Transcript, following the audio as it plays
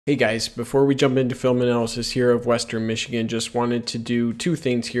Hey guys, before we jump into film analysis here of Western Michigan, just wanted to do two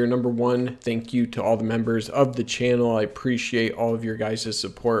things here. Number one, thank you to all the members of the channel. I appreciate all of your guys'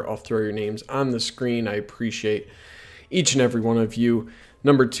 support. I'll throw your names on the screen. I appreciate each and every one of you.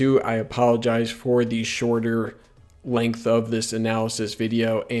 Number two, I apologize for the shorter length of this analysis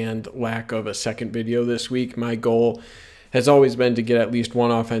video and lack of a second video this week. My goal has always been to get at least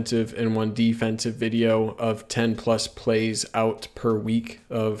one offensive and one defensive video of 10 plus plays out per week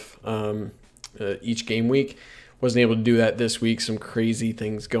of each game week. Wasn't able to do that this week. Some crazy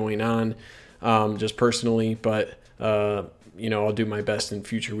things going on just personally, but you know, I'll do my best in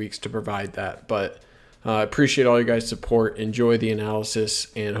future weeks to provide that. But I appreciate all your guys' support. Enjoy the analysis,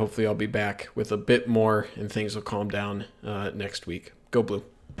 and hopefully I'll be back with a bit more and things will calm down next week. Go Blue.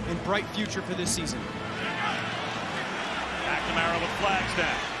 And bright future for this season. McNamara with flags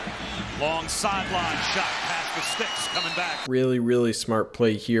down. Long sideline shot past the sticks, coming back. Really smart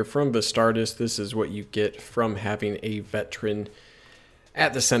play here from Vistardis. This is what you get from having a veteran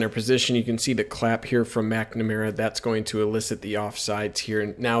at the center position. You can see the clap here from McNamara. That's going to elicit the offsides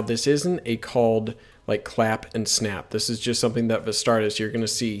here. Now, this isn't a called like clap and snap. This is just something that Vistardis, you're going to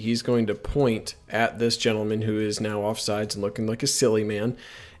see. He's going to point at this gentleman who is now offsides and looking like a silly man.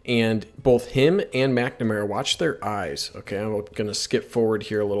 And both him and McNamara, watch their eyes. Okay, I'm going to skip forward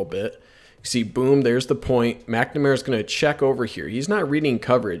here a little bit. You see, boom, there's the point. McNamara's going to check over here. He's not reading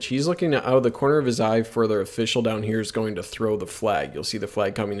coverage. He's looking out of the corner of his eye for the official down here is going to throw the flag. You'll see the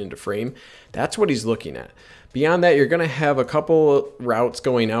flag coming into frame. That's what he's looking at. Beyond that, you're going to have a couple routes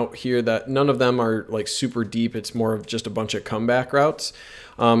going out here that none of them are like super deep. It's more of just a bunch of comeback routes.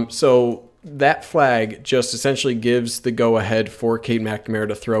 So that flag just essentially gives the go-ahead for Cade McNamara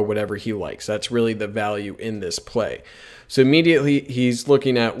to throw whatever he likes. That's really the value in this play. So immediately he's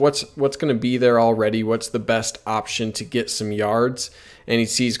looking at what's going to be there already, what's the best option to get some yards, and he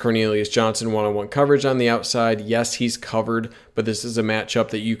sees Cornelius Johnson one-on-one coverage on the outside. Yes, he's covered, but this is a matchup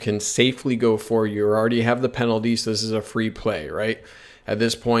that you can safely go for. You already have the penalty, so this is a free play, right? At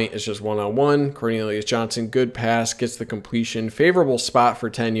this point, it's just one-on-one. Cornelius Johnson, good pass, gets the completion, favorable spot for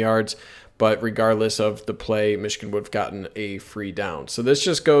 10 yards, but regardless of the play, Michigan would have gotten a free down. So this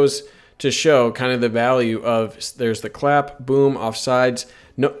just goes to show kind of the value of, there's the clap, boom, offsides.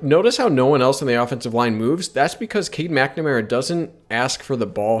 Notice how no one else on the offensive line moves. That's because Cade McNamara doesn't ask for the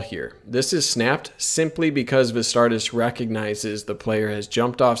ball here. This is snapped simply because Vistardis recognizes the player has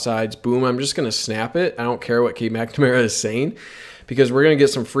jumped offsides. Boom, I'm just going to snap it. I don't care what Cade McNamara is saying because we're going to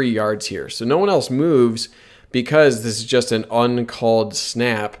get some free yards here. So no one else moves because this is just an uncalled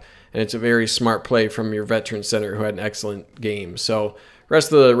snap, and it's a very smart play from your veteran center who had an excellent game. So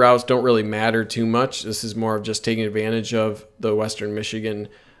rest of the routes don't really matter too much. This is more of just taking advantage of the Western Michigan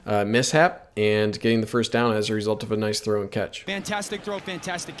mishap and getting the first down as a result of a nice throw and catch. Fantastic throw,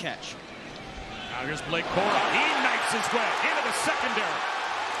 fantastic catch. Now here's Blake Corum. He knifes his way into the secondary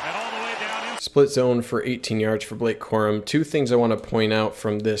and all the way down. Split zone for 18 yards for Blake Corum. Two things I want to point out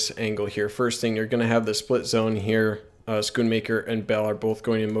from this angle here. First thing, you're going to have the split zone here. Schoonmaker and Bell are both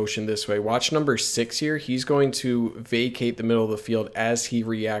going in motion this way. Watch number 6 here. He's going to vacate the middle of the field as he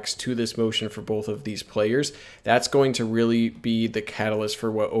reacts to this motion for both of these players. That's going to really be the catalyst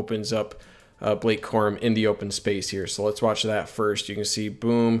for what opens up Blake Corum in the open space here. So let's watch that first. You can see,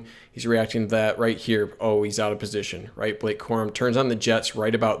 boom, he's reacting to that right here. Oh, he's out of position, right? Blake Corum turns on the jets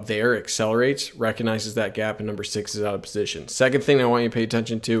right about there, accelerates, recognizes that gap, and number 6 is out of position. Second thing I want you to pay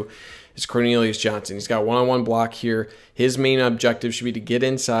attention to is Cornelius Johnson. He's got one-on-one block here. His main objective should be to get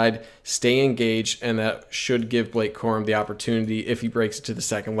inside, stay engaged, and that should give Blake Corum the opportunity, if he breaks it to the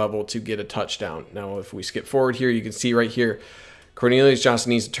second level, to get a touchdown. Now, if we skip forward here, you can see right here, Cornelius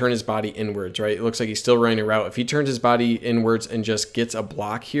Johnson needs to turn his body inwards, right? It looks like he's still running a route. If he turns his body inwards and just gets a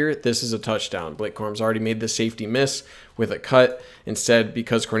block here, this is a touchdown. Blake Corum's already made the safety miss with a cut. Instead,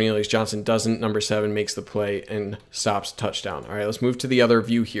 because Cornelius Johnson doesn't, number 7 makes the play and stops touchdown. All right, let's move to the other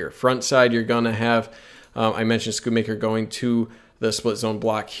view here. Front side, you're going to have, I mentioned Schoonmaker going to the split zone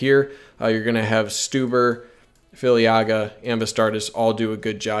block here. You're going to have Stuber, Filiaga, and Vistardis all do a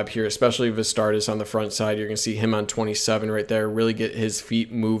good job here, especially Vistardis on the front side. You're going to see him on 27 right there, really get his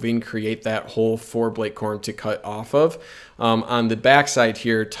feet moving, create that hole for Blake Corum to cut off of. On the backside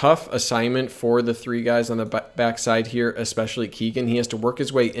here, tough assignment for the 3 guys on the backside here, especially Keegan. He has to work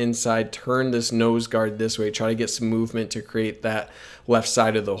his way inside, turn this nose guard this way, try to get some movement to create that left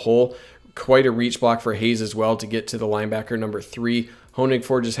side of the hole. Quite a reach block for Hayes as well to get to the linebacker number 3.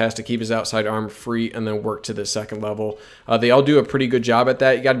 Honigford just has to keep his outside arm free and then work to the second level. They all do a pretty good job at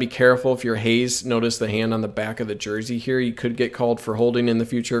that. You got to be careful if you're Hayes. Notice the hand on the back of the jersey here. You could get called for holding in the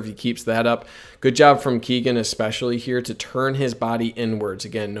future if he keeps that up. Good job from Keegan, especially here, to turn his body inwards.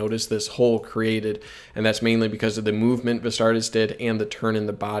 Again, notice this hole created, and that's mainly because of the movement Vistardis did and the turn in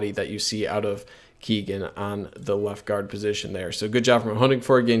the body that you see out of Keegan on the left guard position there. So good job from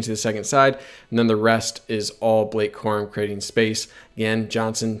Honigford getting to the second side, and then the rest is all Blake Corum creating space. Again,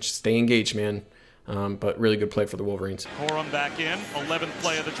 Johnson, stay engaged, man. But really good play for the Wolverines. Corum back in, 11th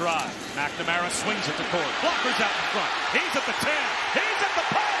play of the drive. McNamara swings it to Corum. Blockers out in front. He's at the 10. He's at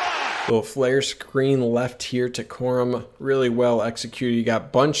the pylon. Little flare screen left here to Corum. Really well executed. You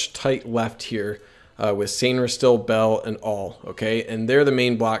got bunch tight left here. With Sainristil, Bell, and All, okay? And they're the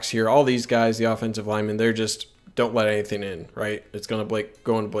main blocks here. All these guys, the offensive linemen, they're just don't let anything in, right? It's going to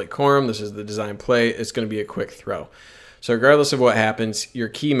go into Blake Corum. This is the design play. It's going to be a quick throw. So regardless of what happens, your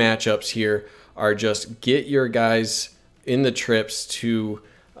key matchups here are just get your guys in the trips to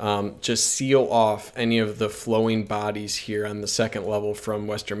just seal off any of the flowing bodies here on the second level from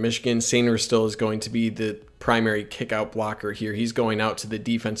Western Michigan. Sainristil is going to be the primary kick-out blocker here. He's going out to the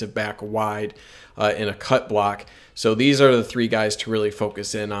defensive back wide in a cut block. So these are the three guys to really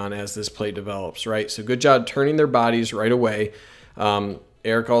focus in on as this play develops, right? So good job turning their bodies right away.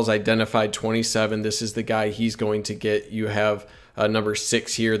 Eric All's identified 27. This is the guy he's going to get. You have number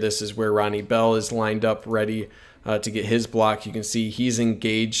 6 here. This is where Ronnie Bell is lined up ready to get his block. You can see he's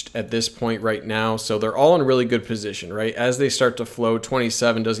engaged at this point right now. So they're all in really good position, right? As they start to flow,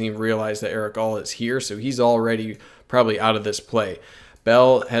 27 doesn't even realize that Eric All is here. So he's already probably out of this play.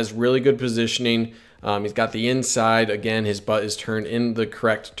 Bell has really good positioning. He's got the inside. Again, his butt is turned in the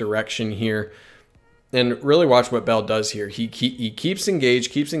correct direction here. And really watch what Bell does here. He keeps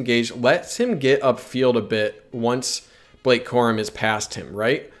engaged, lets him get upfield a bit once Blake Corum is past him,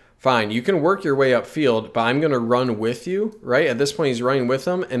 right? Fine, you can work your way upfield, but I'm going to run with you, right? At this point, he's running with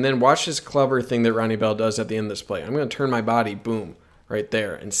him. And then watch this clever thing that Ronnie Bell does at the end of this play. I'm going to turn my body, boom, right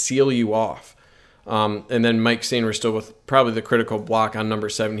there, and seal you off. And then Mike Sainristil with probably the critical block on number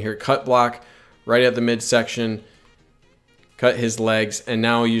 7 here. Cut block right at the midsection. Cut his legs, and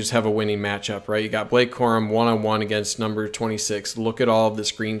now you just have a winning matchup, right? You got Blake Corum one-on-one against number 26. Look at all of the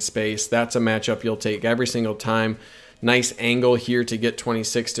screen space. That's a matchup you'll take every single time. Nice angle here to get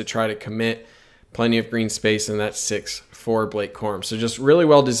 26 to try to commit. Plenty of green space, and that's 6 for Blake Corum. So just really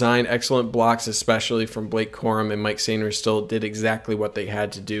well designed, excellent blocks, especially from Blake Corum, and Mike Sainristil did exactly what they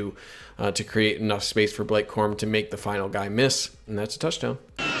had to do to create enough space for Blake Corum to make the final guy miss, and that's a touchdown.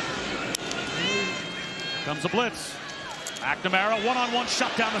 Comes a blitz. McNamara, one-on-one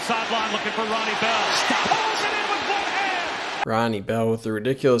shut down the sideline, looking for Ronnie Bell. Pulls it in with one hand. Ronnie Bell with the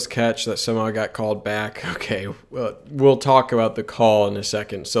ridiculous catch that somehow got called back. Okay, well, we'll talk about the call in a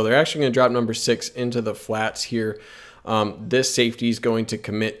second. So they're actually going to drop number 6 into the flats here. This safety is going to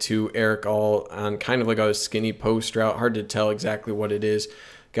commit to Eric All on kind of like a skinny post route. Hard to tell exactly what it is.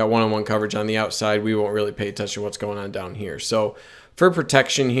 Got one-on-one coverage on the outside. We won't really pay attention to what's going on down here. So for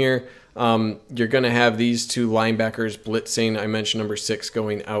protection here, you're going to have these two linebackers blitzing. I mentioned number 6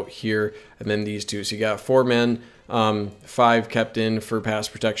 going out here, and then these two. So you got 4 men, 5 kept in for pass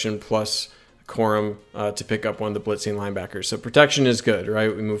protection, plus Corum to pick up one of the blitzing linebackers. So protection is good,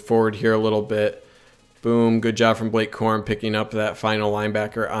 right? We move forward here a little bit. Boom, good job from Blake Corum picking up that final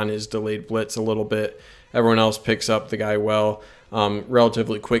linebacker on his delayed blitz a little bit. Everyone else picks up the guy well.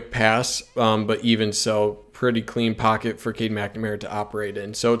 Relatively quick pass, but even so, pretty clean pocket for Cade McNamara to operate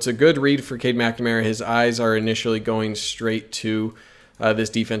in. So it's a good read for Cade McNamara. His eyes are initially going straight to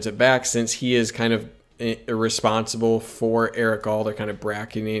this defensive back since he is kind of responsible for Eric All. They're kind of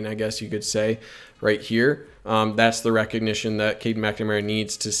bracketing, I guess you could say, right here. That's the recognition that Cade McNamara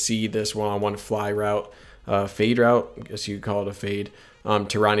needs to see this one-on-one fly route, fade route, I guess you could call it a fade,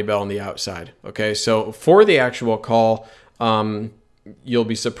 to Ronnie Bell on the outside. Okay, so for the actual call, you'll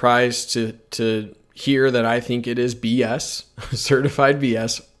be surprised to hear that I think it is BS, certified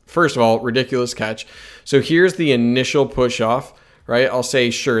BS. First of all, ridiculous catch. So here's the initial push off, right? I'll say,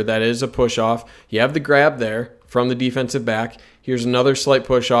 sure, that is a push off. You have the grab there from the defensive back. Here's another slight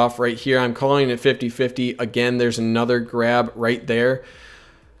push off right here. I'm calling it 50-50. Again, there's another grab right there.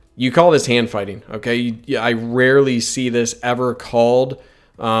 You call this hand fighting, okay? I rarely see this ever called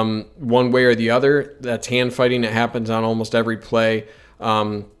one way or the other. That's hand fighting. It happens on almost every play.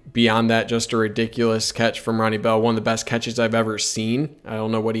 Beyond that, just a ridiculous catch from Ronnie Bell. One of the best catches I've ever seen. I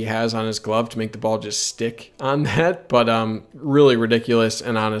don't know what he has on his glove to make the ball just stick on that, but really ridiculous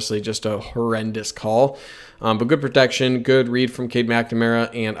and honestly just a horrendous call. But good protection, good read from Cade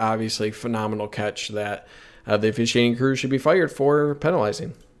McNamara, and obviously phenomenal catch that the officiating crew should be fired for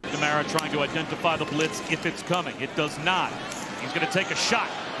penalizing. McNamara trying to identify the blitz if it's coming. It does not. He's going to take a shot,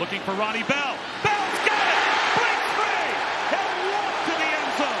 looking for Ronnie Bell. Bell's got it! Breaks free! He'll walk to the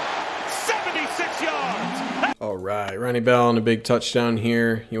end zone. 76 yards. All right, Ronnie Bell on a big touchdown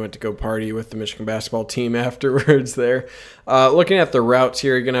here. He went to go party with the Michigan basketball team afterwards there. Looking at the routes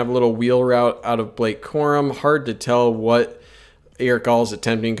here, you're going to have a little wheel route out of Blake Corum. Hard to tell what Eric All is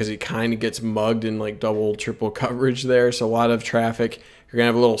attempting because he kind of gets mugged in like double, triple coverage there. So a lot of traffic. You're going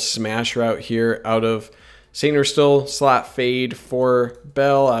to have a little smash route here out of St. Still, slot fade for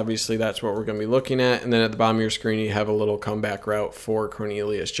Bell. Obviously, that's what we're going to be looking at. And then at the bottom of your screen, you have a little comeback route for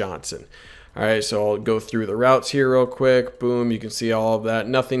Cornelius Johnson. All right, so I'll go through the routes here real quick. Boom, you can see all of that.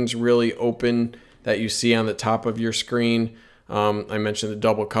 Nothing's really open that you see on the top of your screen. I mentioned the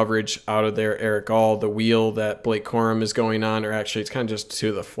double coverage out of there. Eric All, the wheel that Blake Corum is going on, or actually it's kind of just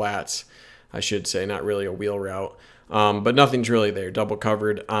to the flats, I should say, not really a wheel route. But nothing's really there. Double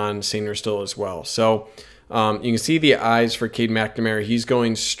covered on St. Still as well. So you can see the eyes for Cade McNamara. He's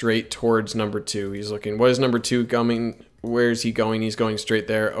going straight towards number 2. He's looking, what is number 2 coming? Where is he going? He's going straight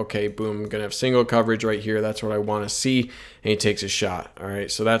there. Okay, boom. I'm going to have single coverage right here. That's what I want to see. And he takes a shot. All right,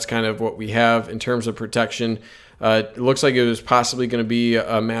 so that's kind of what we have in terms of protection. It looks like it was possibly going to be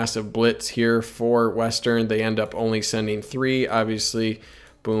a massive blitz here for Western. They end up only sending 3, obviously.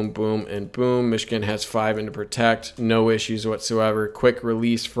 Boom, boom, and boom. Michigan has 5 in to protect. No issues whatsoever. Quick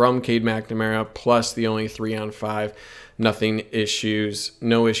release from Cade McNamara, plus the only 3 on 5. Nothing issues.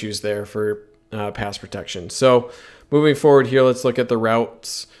 No issues there for pass protection. So moving forward here, let's look at the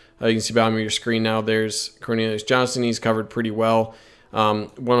routes. You can see bottom of your screen now. There's Cornelius Johnson. He's covered pretty well.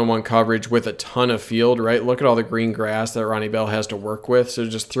 One-on-one coverage with a ton of field, right? Look at all the green grass that Ronnie Bell has to work with. So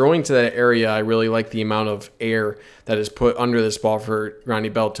just throwing to that area, I really like the amount of air that is put under this ball for Ronnie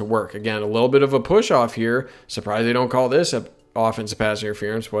Bell to work. Again, a little bit of a push off here. Surprised they don't call this a offensive pass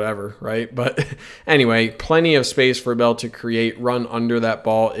interference, whatever, right? But anyway, plenty of space for Bell to create, run under that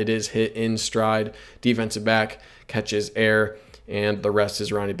ball. It is hit in stride. Defensive back catches air, and the rest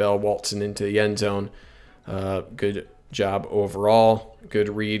is Ronnie Bell waltzing into the end zone. Good job overall. Good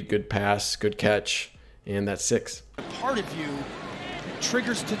read, good pass, good catch, and that's 6. A part of you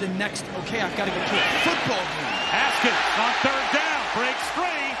triggers to the next, okay, I've got to get to a football game. Haskins on 3rd down, breaks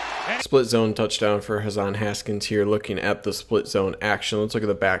free. Split zone touchdown for Hassan Haskins here. Looking at the split zone action, let's look at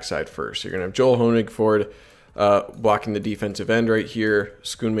the backside first. You're going to have Joel Honigford blocking the defensive end right here.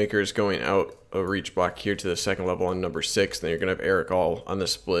 Schoonmaker is going out a reach block here to the second level on number 6. Then you're going to have Eric All on the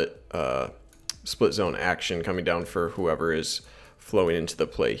split zone action coming down for whoever is flowing into the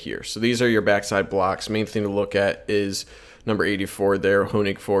play here. So these are your backside blocks. Main thing to look at is number 84 there,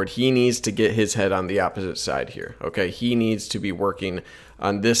 Honigford. He needs to get his head on the opposite side here. Okay, he needs to be working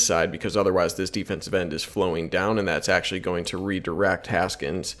on this side because otherwise this defensive end is flowing down, and that's actually going to redirect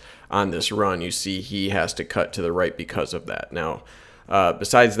Haskins on this run. You see he has to cut to the right because of that. Now,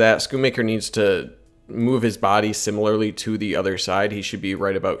 besides that, Schoonmaker needs to move his body similarly to the other side. He should be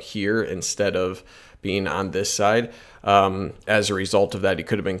right about here instead of being on this side. As a result of that, he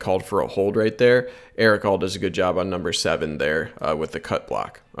could have been called for a hold right there. Eric All does a good job on number 7 there with the cut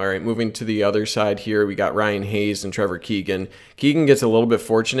block. All right, moving to the other side here, we got Ryan Hayes and Trevor Keegan. Keegan gets a little bit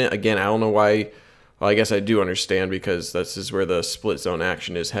fortunate. Again, I don't know why. Well, I guess I do understand because this is where the split zone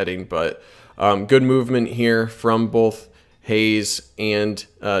action is heading. But good movement here from both Hayes and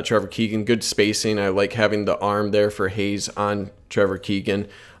Trevor Keegan. Good spacing. I like having the arm there for Hayes on Trevor Keegan.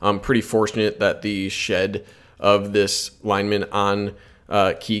 I'm pretty fortunate that the shed of this lineman on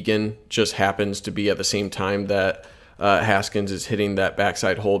Keegan just happens to be at the same time that Haskins is hitting that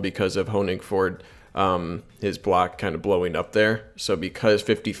backside hole because of Honigford, his block kind of blowing up there. So because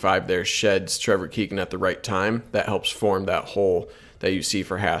 55 there sheds Trevor Keegan at the right time, that helps form that hole that you see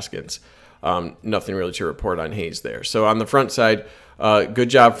for Haskins. Nothing really to report on Hayes there. So on the front side, good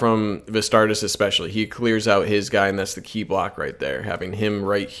job from Vistardis especially. He clears out his guy, and that's the key block right there. Having him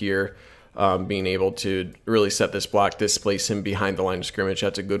right here, being able to really set this block, displace him behind the line of scrimmage.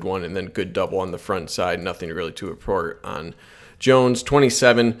 That's a good one. And then good double on the front side. Nothing really to report on Jones.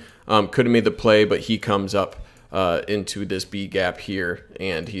 27 could have made the play, but he comes up into this B gap here,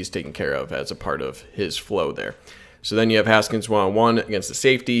 and he's taken care of as a part of his flow there. So then you have Haskins one-on-one against the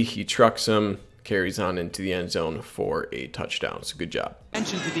safety. He trucks him, carries on into the end zone for a touchdown. So good job.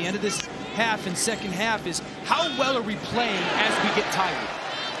 Mentioned at the end of this half and second half is how well are we playing as we get tired?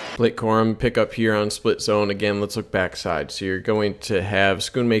 Blake Corum pick up here on split zone. Again, let's look backside. So you're going to have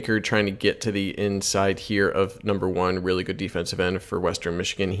Schoonmaker trying to get to the inside here of number 1. Really good defensive end for Western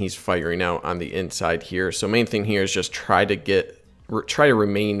Michigan. He's firing out on the inside here. So main thing here is just try to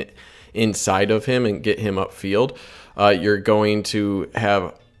remain inside of him and get him upfield. You're going to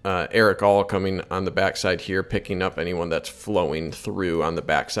have Eric All coming on the backside here, picking up anyone that's flowing through on the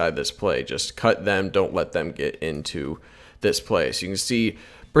backside of this play. Just cut them, don't let them get into this play. So you can see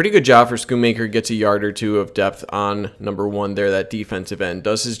pretty good job for Schoonmaker. Gets a yard or two of depth on number 1 there. That defensive end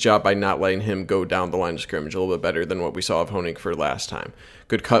does his job by not letting him go down the line of scrimmage, a little bit better than what we saw of Honigford last time.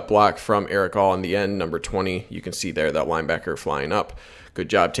 Good cut block from Eric All on the end, number 20. You can see there that linebacker flying up. Good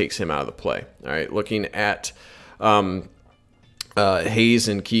job, takes him out of the play. All right, looking at Hayes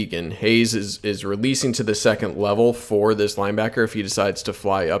and Keegan. Hayes is releasing to the second level for this linebacker. If he decides to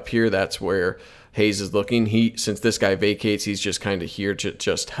fly up here, that's where Hayes is looking. Since this guy vacates, he's just kind of here to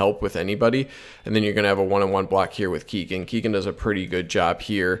just help with anybody. And then you're going to have a one-on-one block here with Keegan. Keegan does a pretty good job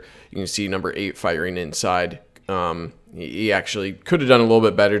here. You can see number 8 firing inside. He actually could have done a little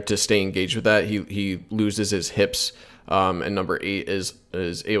bit better to stay engaged with that. He loses his hips, and number 8 is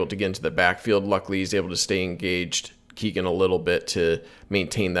able to get into the backfield. Luckily, he's able to stay engaged Keegan a little bit to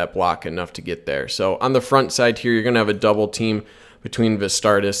maintain that block enough to get there. So on the front side here, you're going to have a double team between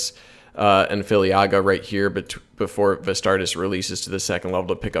Vistardis and Filiaga right here before Vistardis releases to the second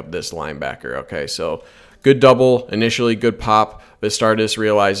level to pick up this linebacker. Okay, so good double initially, good pop. Vistardis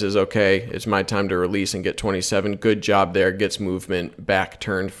realizes, okay, it's my time to release and get 27. Good job there, gets movement back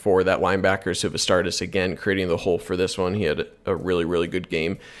turned for that linebacker. So Vistardis again creating the hole for this one. He had a really, really good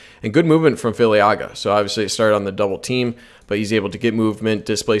game. And good movement from Filiaga. So obviously it started on the double team, but he's able to get movement,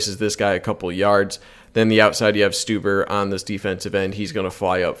 displaces this guy a couple yards. Then the outside, you have Stuber on this defensive end. He's going to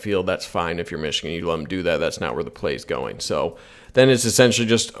fly upfield. That's fine if you're Michigan. You let him do that. That's not where the play is going. So then it's essentially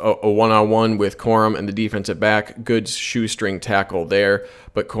just a one-on-one with Corum and the defensive back. Good shoestring tackle there,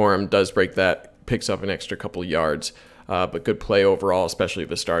 but Corum does break that, picks up an extra couple yards. But good play overall, especially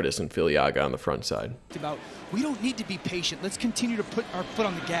Vistardis and Filiaga on the front side. We don't need to be patient. Let's continue to put our foot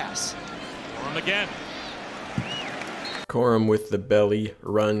on the gas. Corum again. Corum with the belly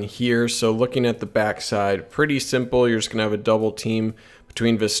run here. So looking at the backside, pretty simple. You're just going to have a double team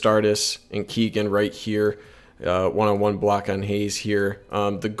between Vistardis and Keegan right here. One-on-one block on Hayes here.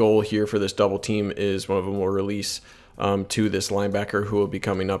 The goal here for this double team is one of them will release to this linebacker who will be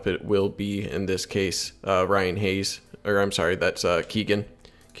coming up. It will be, in this case, Ryan Hayes. Or I'm sorry, that's Keegan.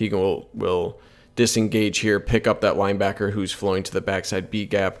 Keegan will disengage here, pick up that linebacker who's flowing to the backside B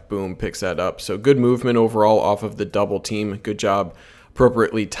gap. Boom, picks that up. So good movement overall off of the double team. Good job,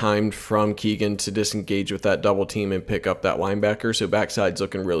 appropriately timed from Keegan to disengage with that double team and pick up that linebacker. So backside's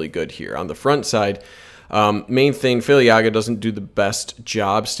looking really good here. On the front side, main thing, Filiaga doesn't do the best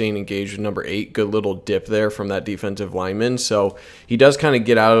job staying engaged with number 8. Good little dip there from that defensive lineman. So he does kind of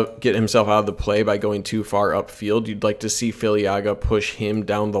get himself out of the play by going too far upfield. You'd like to see Filiaga push him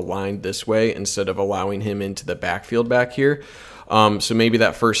down the line this way instead of allowing him into the backfield back here. So maybe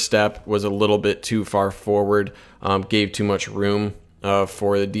that first step was a little bit too far forward, gave too much room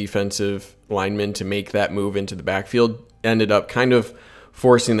for the defensive lineman to make that move into the backfield. Ended up kind of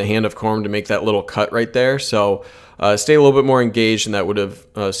forcing the hand of Corum to make that little cut right there. So stay a little bit more engaged, and that would have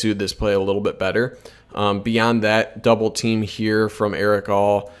suited this play a little bit better. Beyond that, double team here from Eric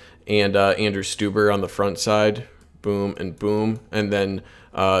All and Andrew Stuber on the front side. Boom and boom. And then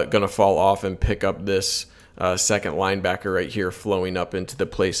going to fall off and pick up this second linebacker right here flowing up into the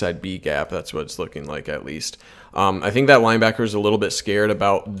play side B gap. That's what it's looking like, at least. I think that linebacker is a little bit scared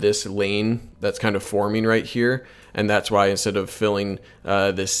about this lane that's kind of forming right here. And that's why instead of filling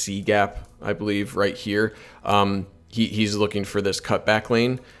this C gap, I believe, right here, he's looking for this cutback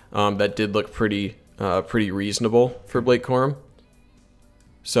lane. That did look pretty reasonable for Blake Corum.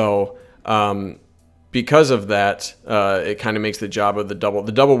 So because of that, it kind of makes the job of the double.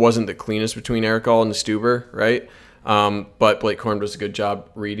 The double wasn't the cleanest between Eric All and Stuber, right? But Blake Corum does a good job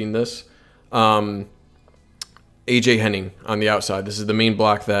reading this. AJ Henning on the outside. This is the main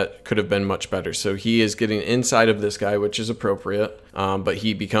block that could have been much better. So he is getting inside of this guy, which is appropriate, but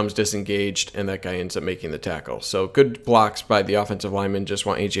he becomes disengaged, and that guy ends up making the tackle. So good blocks by the offensive lineman. Just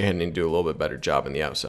want AJ Henning to do a little bit better job on the outside.